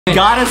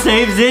Gotta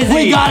save Zizzy.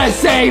 We gotta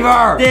save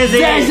her.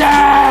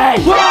 Zizzy.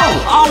 Whoa.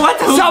 Oh, what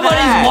the?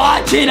 Somebody's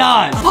watching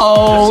us.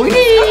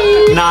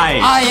 Pony.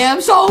 Nice. I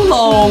am so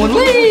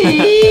lonely.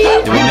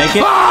 Did we make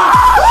it?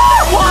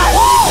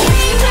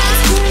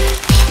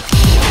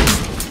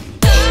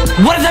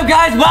 What is up,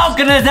 guys?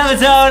 Welcome to this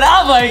episode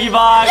of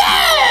LankyBox.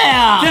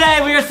 Yeah!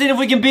 Today we are seeing if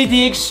we can beat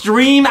the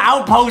extreme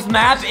Outpost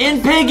map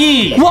in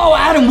Piggy. Whoa,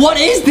 Adam, what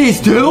is this,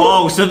 dude?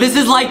 Whoa, so this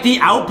is like the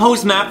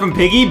Outpost map from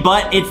Piggy,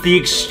 but it's the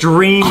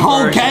extreme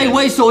Okay, version.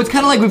 wait, so it's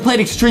kind of like we played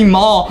Extreme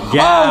Mall.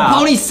 Yeah. Oh,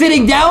 Pony's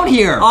sitting down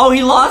here. Oh,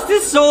 he lost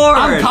his sword.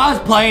 I'm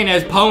cosplaying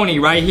as Pony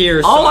right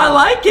here. So Oh, I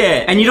like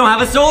it. And you don't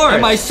have a sword.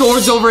 And my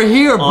sword's over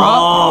here, bro.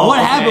 Oh, what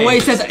happened? okay.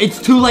 Wait, it says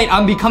it's too late.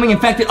 I'm becoming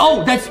infected.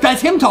 Oh,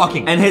 that's him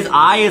talking. And his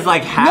eye is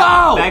like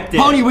half infected.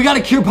 Pony, we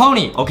gotta cure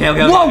Pony. Okay.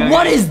 Whoa,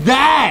 what is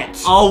that?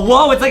 Oh,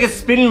 whoa, it's like a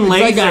spinning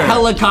laser. It's like a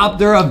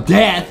helicopter of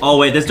death. Oh,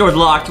 wait, this door's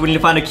locked. We need to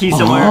find a key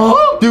somewhere.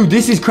 Dude,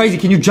 this is crazy.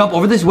 Can you jump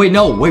over this? Wait,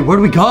 no. Wait, where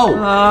do we go?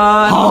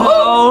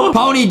 No.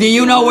 Pony, do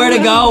you know where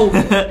to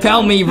go?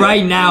 Tell me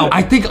right now.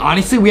 I think,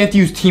 honestly, we have to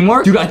use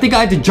teamwork. Dude, I think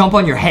I have to jump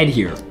on your head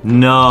here.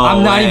 No.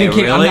 I'm not even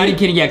kidding. Really? I'm not even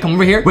kidding. Yeah, come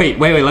over here. Wait.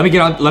 Let me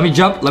get on. Let me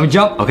jump.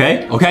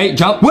 Okay,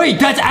 jump. Wait,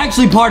 that's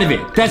actually part of it.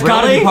 That's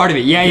gotta be part of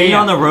it. Yeah. Get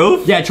on the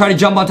roof? Yeah, try to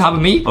jump on top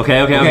of me.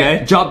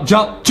 Okay. Jump.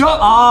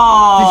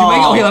 Oh. Did you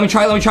make it? Okay, let me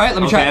try it.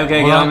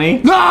 Okay, get on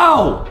me.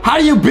 No! How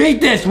do you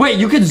beat this? Wait,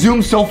 you can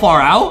zoom so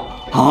far out?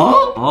 Huh?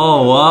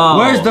 Oh, wow.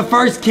 Where's the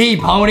first key,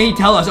 Pony?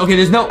 Tell us. Okay,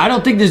 I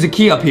don't think there's a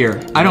key up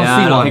here. I don't see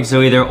I don't one. think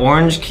so either.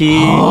 Orange key.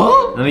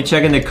 Huh? Let me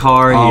check in the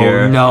car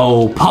here. Oh,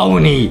 no.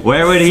 Pony.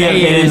 Where would he have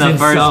hidden the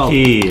first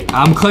key?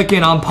 I'm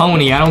clicking on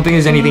Pony. I don't think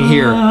there's anything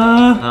here.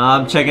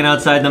 I'm checking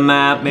outside the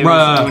map. Maybe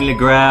there's something to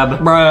grab.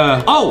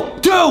 Bruh. Oh,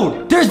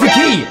 dude! There's the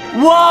key!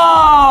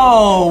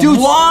 Whoa! Dude,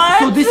 what?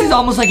 So this is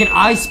almost like an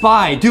I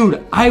Spy.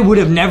 Dude, I would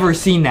have never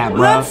seen that,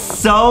 bro. That's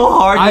so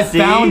hard to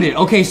see. I found it.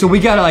 Okay, so we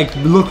gotta like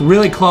look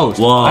really close.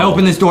 Whoa. I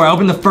opened this door. I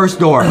opened the first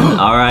door.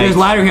 All right. There's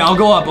ladder here. I'll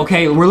go up.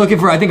 Okay, we're looking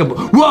for, I think,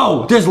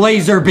 whoa! There's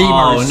laser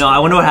beamers. Oh, no. I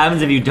wonder what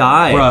happens if you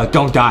die. Bruh,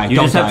 don't die. You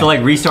just have to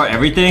like restart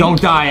everything?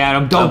 Don't die,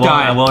 Adam. Don't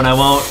die. I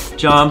won't.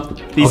 Jump.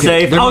 Be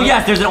safe. Oh,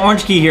 yes, there's an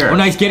orange key here. Oh,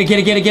 nice. Get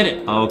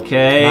it.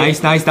 Okay.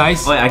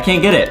 Nice. Wait, I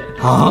can't get it.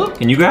 Huh?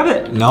 Can you grab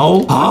it? No.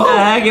 What the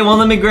heck? It won't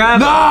let me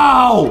grab it.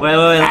 No! Wait.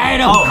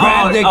 Adam,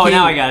 grab the key. Oh,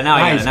 now I got it.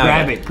 Nice,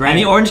 grab it. And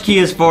the orange key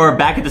is for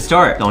back at the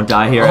start. Don't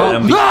die here,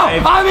 Adam. Be No!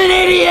 safe. I'm an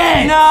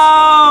idiot!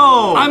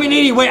 No! I'm an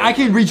idiot. Wait, I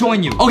can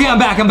rejoin you. Okay, I'm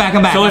back.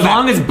 So as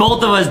long as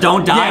both of us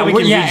don't die, we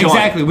can rejoin.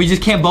 Exactly. We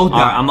just can't both die.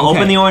 All right, I'm gonna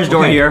open the orange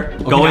door here.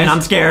 Go in. Nice.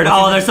 I'm scared.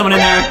 Oh, there's someone in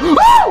there.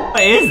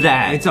 What is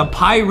that? It's a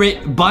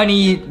pirate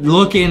bunny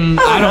looking,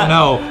 I don't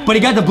know. But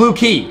he got the blue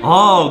key.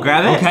 Oh,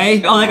 grab it.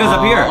 Okay. Oh, that goes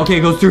up here. Okay,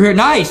 it goes through here.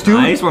 Nice, dude.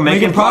 Nice, we're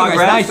making progress.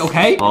 Nice,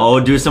 okay. Oh,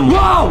 do some. Whoa!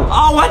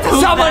 Oh, what the?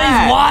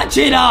 Somebody's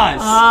watching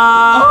us.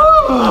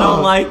 I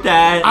don't like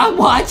that. I'm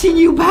watching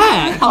you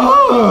back. All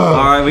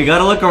right, we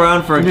gotta look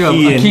around for a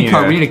key in here.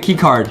 card. We need a key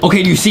card.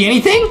 Okay, do you see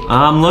anything?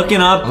 I'm looking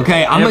up.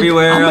 Okay,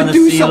 everywhere on the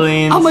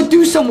ceilings. I'm gonna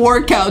do some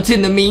workouts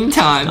in the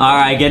meantime. All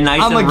right, get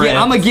nice and ripped.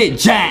 I'm gonna get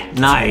jacked.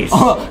 Nice.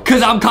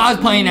 Cause I'm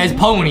cosplaying as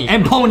Pony,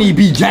 and Pony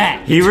be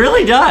jacked. He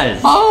really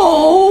does.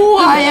 Oh,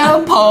 I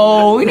am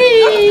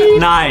Pony.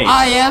 Nice.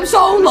 I am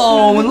so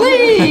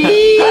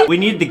lonely. We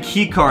need the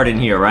key card in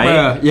here,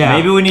 right? Yeah.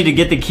 Maybe we need to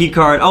get the key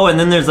card. Oh, and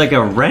then there's like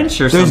a wrench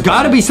or something. There's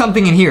gotta be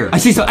something in here. I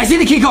see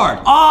the key card.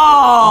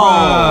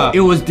 Oh! It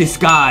was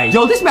disguised.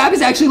 Yo, this map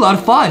is actually a lot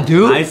of fun,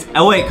 dude. Nice.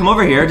 Oh, wait, come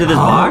over here to this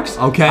box.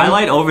 Okay.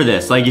 Highlight over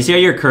this. Like, you see how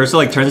your cursor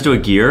like turns into a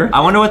gear?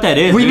 I wonder what that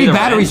is. We Maybe need a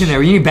batteries wrench? in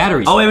there. You need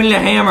batteries. Oh, wait, we need a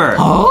hammer.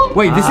 Huh?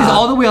 Wait, this is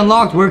all the way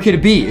unlocked. Where could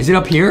it be? Is it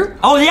up here?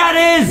 Oh, yeah,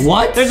 it is.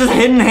 What? There's a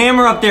hidden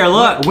hammer up there.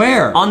 Look.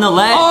 Where? On the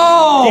ledge.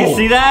 Oh! Do you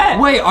see that?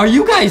 Wait, are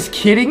you guys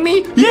kidding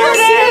me? Here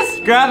it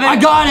is. Grab it. I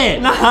got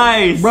it.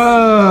 Nice.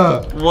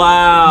 Bruh.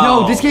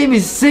 Wow. Yo, this game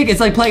is sick. It's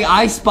like playing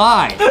I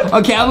Spy.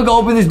 Okay, I'm gonna go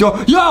open this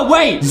door. Yo,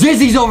 wait.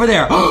 Zizzy's over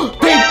there.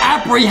 They've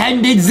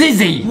apprehended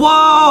Zizzy.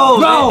 Whoa.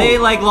 No. They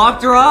like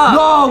locked her up.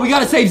 No, we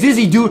gotta save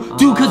Zizzy, dude.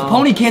 Dude, because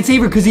Pony can't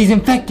save her because he's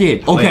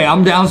infected. Okay, Wait.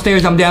 I'm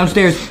downstairs.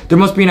 There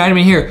must be an item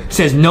in here. It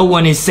says no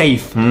one is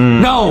safe.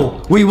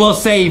 No, we will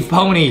save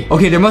Pony.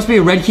 Okay, there must be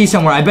a red key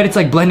somewhere. I bet it's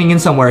like blending in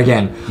somewhere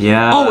again.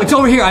 Yeah. Oh, it's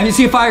over here. I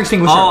see a fire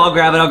extinguisher. Oh, I'll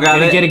grab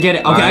it. Get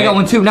it. Okay, I got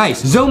one too.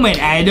 Nice. Zoom it,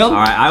 Adam. All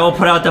right, I will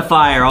put out the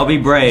fire. I'll be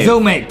brave.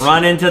 Zoom it.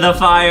 Run into the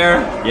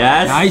fire.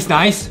 Yes.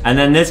 Nice. And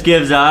then this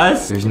gives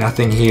us... There's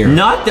nothing here.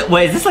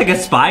 Wait, is this like a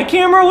spy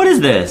camera? What is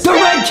this? The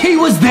red key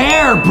was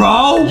there,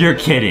 bro. You're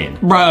kidding.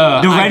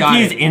 Bruh. The red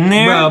key's in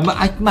there?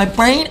 Bruh, my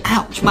brain,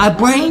 ouch. My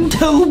brain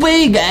too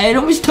big,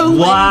 Adam. It's too big.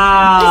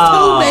 Wow.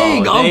 It's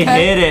too big, okay?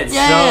 They hid it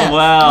so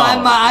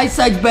well. My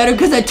eyesight's better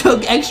because I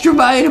took extra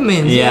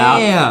vitamins.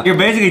 Yeah. You're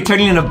basically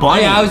turning into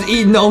bunny. Yeah, I was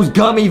eating those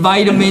gummy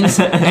vitamins,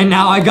 and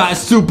now I got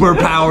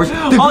superpowers.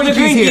 The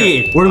green key's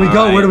here. Where do we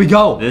go? Where do we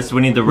go? This,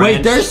 we need the wrench.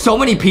 Wait, there's so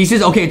many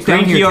pieces. Okay, it's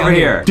down here. Green key over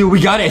here. Dude, we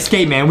gotta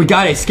escape, man. We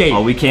gotta escape.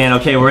 Oh, we can.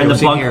 Okay, we're in the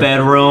bunk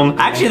bedroom.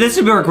 Actually, this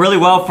would work really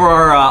well for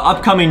our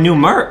upcoming new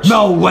merch.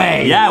 No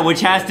way. Yeah,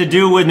 which has to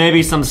do with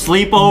maybe some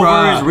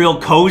sleepovers, real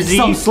cozy.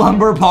 Some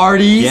slumber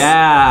parties.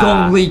 Yeah.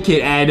 Don't leak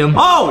it, Adam.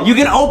 Oh, you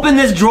can open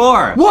this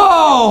drawer.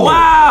 Whoa.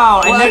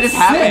 Wow. And they just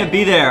happen to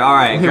be there. All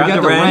right,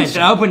 grab the wrench.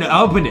 I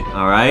opened it.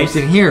 All right. What's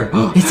in here?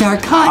 It's our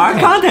content. Our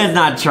content's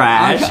not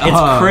trash.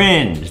 It's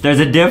cringe. There's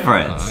a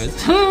difference.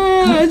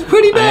 It's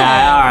pretty bad.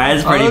 Yeah, all right,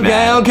 it's pretty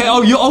bad. Okay.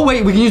 Oh,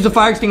 wait, we can use the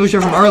fire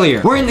extinguisher from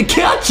earlier. We're in the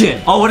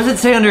kitchen. Oh, what does it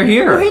say under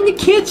here? We're in the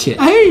kitchen.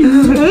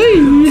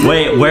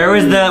 Wait, where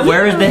is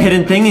the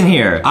hidden thing in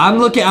here? I'm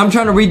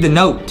trying to read the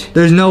note.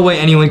 There's no way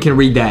anyone can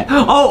read that.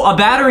 Oh, a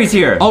battery's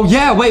here. Oh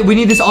yeah, wait, we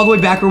need this all the way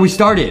back where we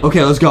started.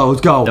 Okay, let's go.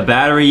 The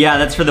battery, yeah,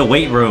 that's for the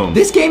weight room.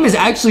 This game is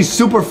actually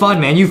super fun,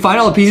 man. You find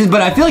all the pieces,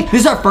 but I feel like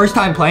this is our first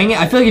time playing it.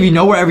 I feel like if you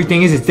know where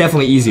everything is, it's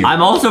definitely easier.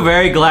 I'm also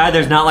very glad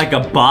there's not like a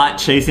bot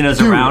chasing us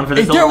around for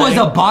this whole thing. If there was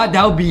a bot,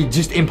 that would be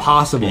just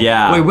impossible.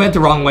 Yeah. Wait, we went the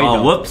wrong way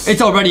though. Whoops.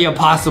 It's already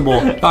impossible.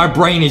 Our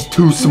brain is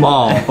too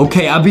small.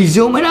 Okay, I'll be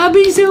zooming.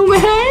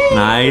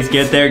 Nice,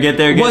 get there.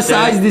 What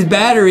size is this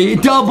battery?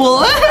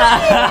 Double.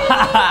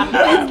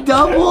 It's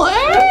double.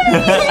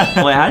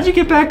 Wait, how'd you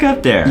get back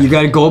up there? You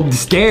gotta go up the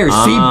stairs.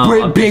 See,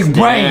 big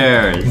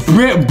brain.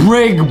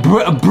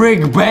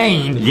 Big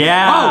brain.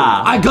 Yeah.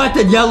 Oh, I got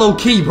the yellow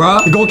key, bro.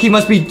 The gold key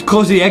must be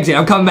close to the exit.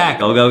 I'm coming back.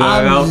 Go.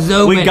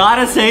 Zooming. We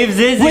gotta save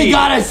Zizzy. We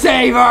gotta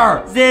save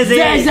her. Zizzy.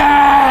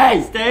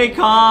 Stay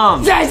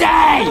calm.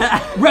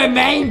 Zizzy.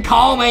 Remain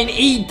calm and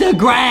eat the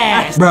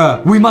grass.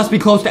 Bruh, we must be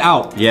close to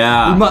out.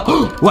 Yeah.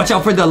 Watch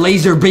out for the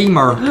laser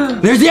beamer.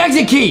 There's the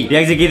exit key. The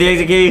exit key.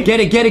 Get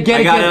it. I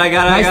got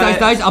it.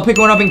 Nice. I'll pick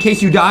one up in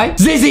case you die.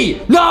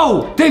 Zizzy!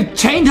 No! They've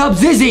chained up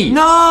Zizzy!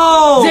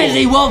 No!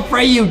 Zizzy will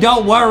free you.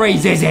 Don't worry,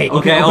 Zizzy.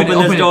 Okay, open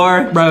this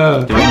door.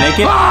 Bro. Did we make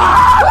it?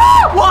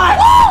 What?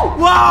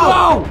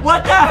 Whoa!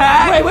 What the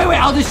heck? Wait.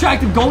 I'll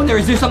distract him. Go in there.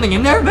 Is there something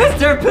in there?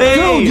 Mr. P!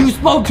 Dude, you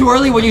spoke too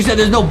early when you said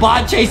there's no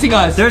bot chasing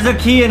us. There's a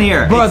key in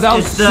here. Bro, that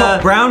was the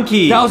brown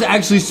key. That was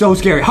actually so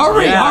scary.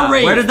 Hurry.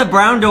 Where does the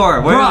brown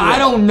door? Bro, I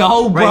don't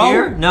know, bro. Right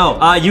here?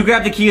 No. You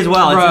grab the key as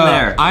well. It's in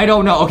there. I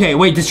don't know. Okay,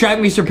 wait.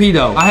 Distract Mr. P,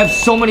 though. I have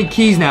so many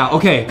keys now.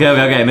 Okay.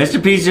 Okay.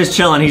 Mr. P's just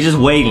chilling. He's just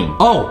waiting.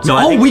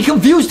 We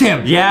confused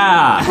him.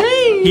 Yeah.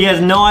 Hey. He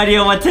has no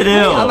idea what to do.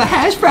 I'm a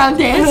hash brown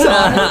dancer.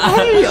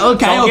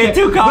 Okay. Don't get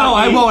too cocky. No,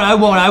 I won't.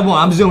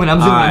 I'm zooming.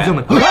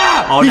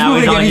 Oh, He's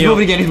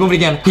moving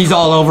again. He's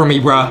all over me,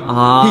 bro.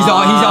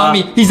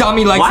 He's on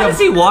me like Why does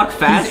he walk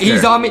faster?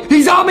 He's on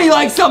me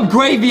like some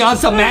gravy on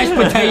some mashed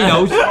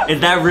potatoes.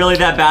 Is that really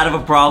that bad of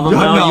a problem? No,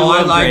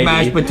 I like gravy.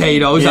 Mashed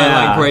potatoes. Yeah.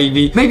 I like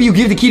gravy. Maybe you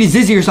give the key to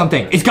Zizzy or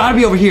something. It's gotta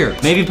be over here.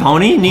 Maybe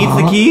Pony needs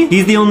the key?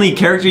 He's the only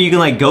character you can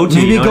like go to.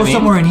 Maybe it goes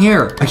somewhere in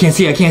here. I can't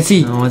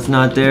see. No, it's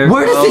not there.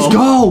 Where does this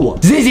go?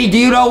 Zizzy, do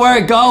you know where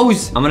it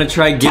goes? I'm gonna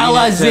try getting Tell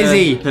us,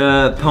 Zizzy.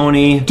 To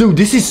Pony. Dude,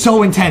 this is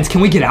so intense.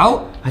 Can we get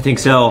out? I think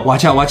so.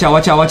 Watch out. Okay,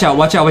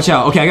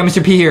 I got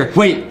Mr. P here.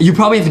 Wait, you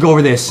probably have to go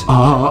over this.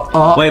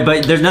 Wait,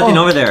 but there's nothing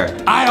over there.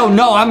 I don't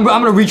know. I'm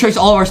gonna retrace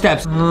all of our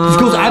steps. This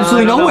goes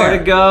absolutely nowhere. Where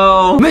to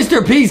go?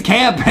 Mr. P's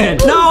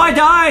camping. No, I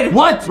died.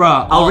 What,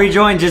 bro? I'll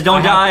rejoin. Just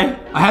don't die.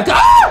 I have to.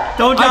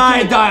 Don't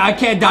die. I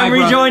can't die. I'm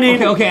bro.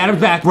 rejoining. Okay, Adam's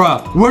back, bro.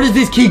 Where does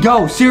this key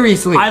go?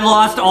 Seriously. I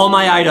lost all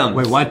my items.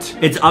 Wait, what?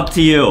 It's up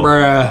to you.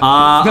 Bruh.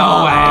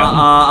 No,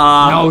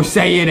 Adam. No,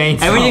 say it ain't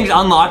so. Everything's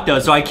unlocked though,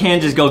 so I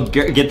can't just go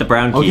get the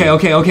brown key.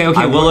 Okay.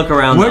 I will look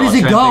around. Where does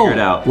it go? Figure it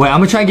out. Wait, I'm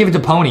gonna try and give it to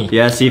Pony.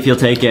 Yeah, see if he'll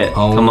take it.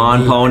 Come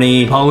on,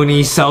 Pony.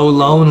 Pony's so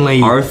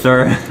lonely.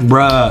 Arthur.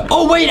 Bruh.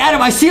 Oh, wait,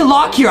 Adam, I see a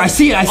lock here. I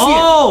see it.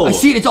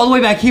 It's all the way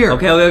back here.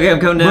 Okay, I'm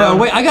coming down.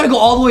 Bro, wait, I gotta go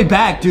all the way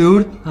back,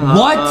 dude.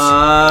 What?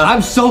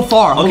 I'm so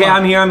far. Okay,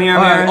 I'm here.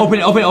 Right, open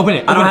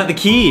it. I don't have the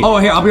key. Oh,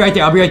 here, I'll be right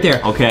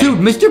there. Okay. Dude,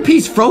 Mr.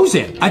 P's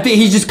frozen. I think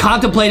he's just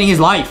contemplating his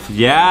life.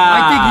 Yeah.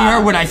 I think he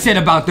heard what I said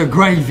about the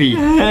gravy.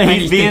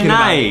 He's being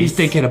nice. He's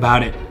thinking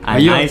about it. A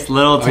nice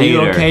little tater.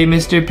 Are you okay,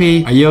 Mr.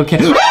 P? Are you okay?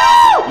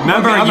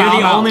 Remember, you're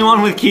the only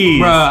one with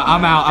keys. Bruh,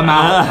 I'm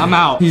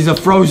out. He's a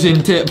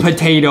frozen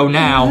potato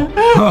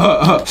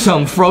now.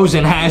 Some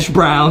frozen hash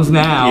browns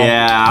now.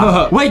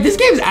 Yeah. Wait, this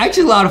game's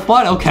actually a lot of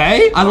fun,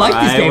 okay? I like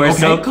this game, we're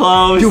so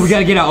close. Dude, we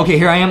gotta get out. Okay,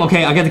 here I am.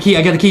 Okay, I got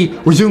the key.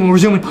 We're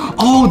zooming.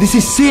 Oh, this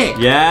is sick.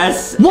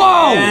 Yes.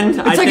 Whoa! And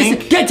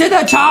get to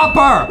the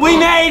chopper. We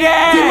made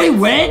it! Did we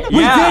win? Yeah.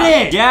 We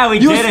did it! Yeah, we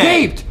You did it.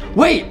 escaped!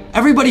 Wait,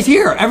 everybody's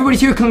here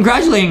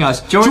congratulating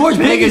us. George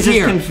Pig is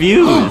here. Just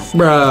confused.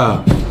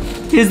 Bruh.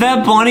 Is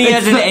that Bunny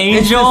as an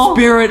angel? It's the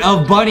spirit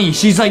of Bunny.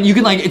 She's like, you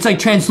can like, it's like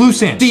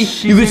translucent.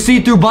 See, you can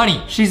see through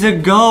Bunny. She's a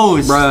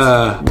ghost.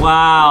 Bruh.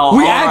 Wow.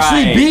 We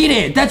actually beat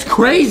it. That's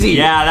crazy.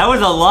 Yeah, that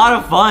was a lot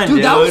of fun,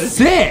 dude. That was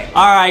sick.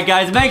 Alright,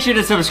 guys, make sure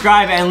to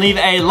subscribe and leave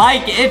a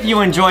like if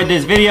you enjoyed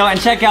this video. And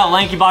check out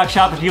LankyBox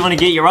Shop if you want to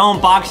get your own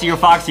Boxy or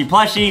Foxy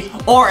plushie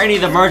or any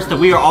of the merch that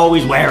we are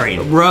always wearing.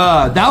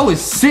 Bruh, that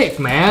was sick,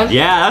 man.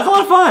 Yeah, that was a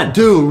lot of fun.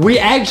 Dude, we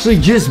actually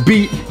just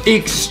beat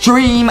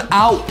Extreme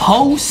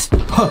Outpost.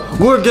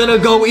 We're gonna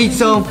go eat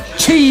some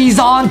cheese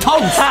on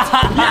toast.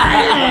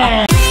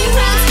 Yeah.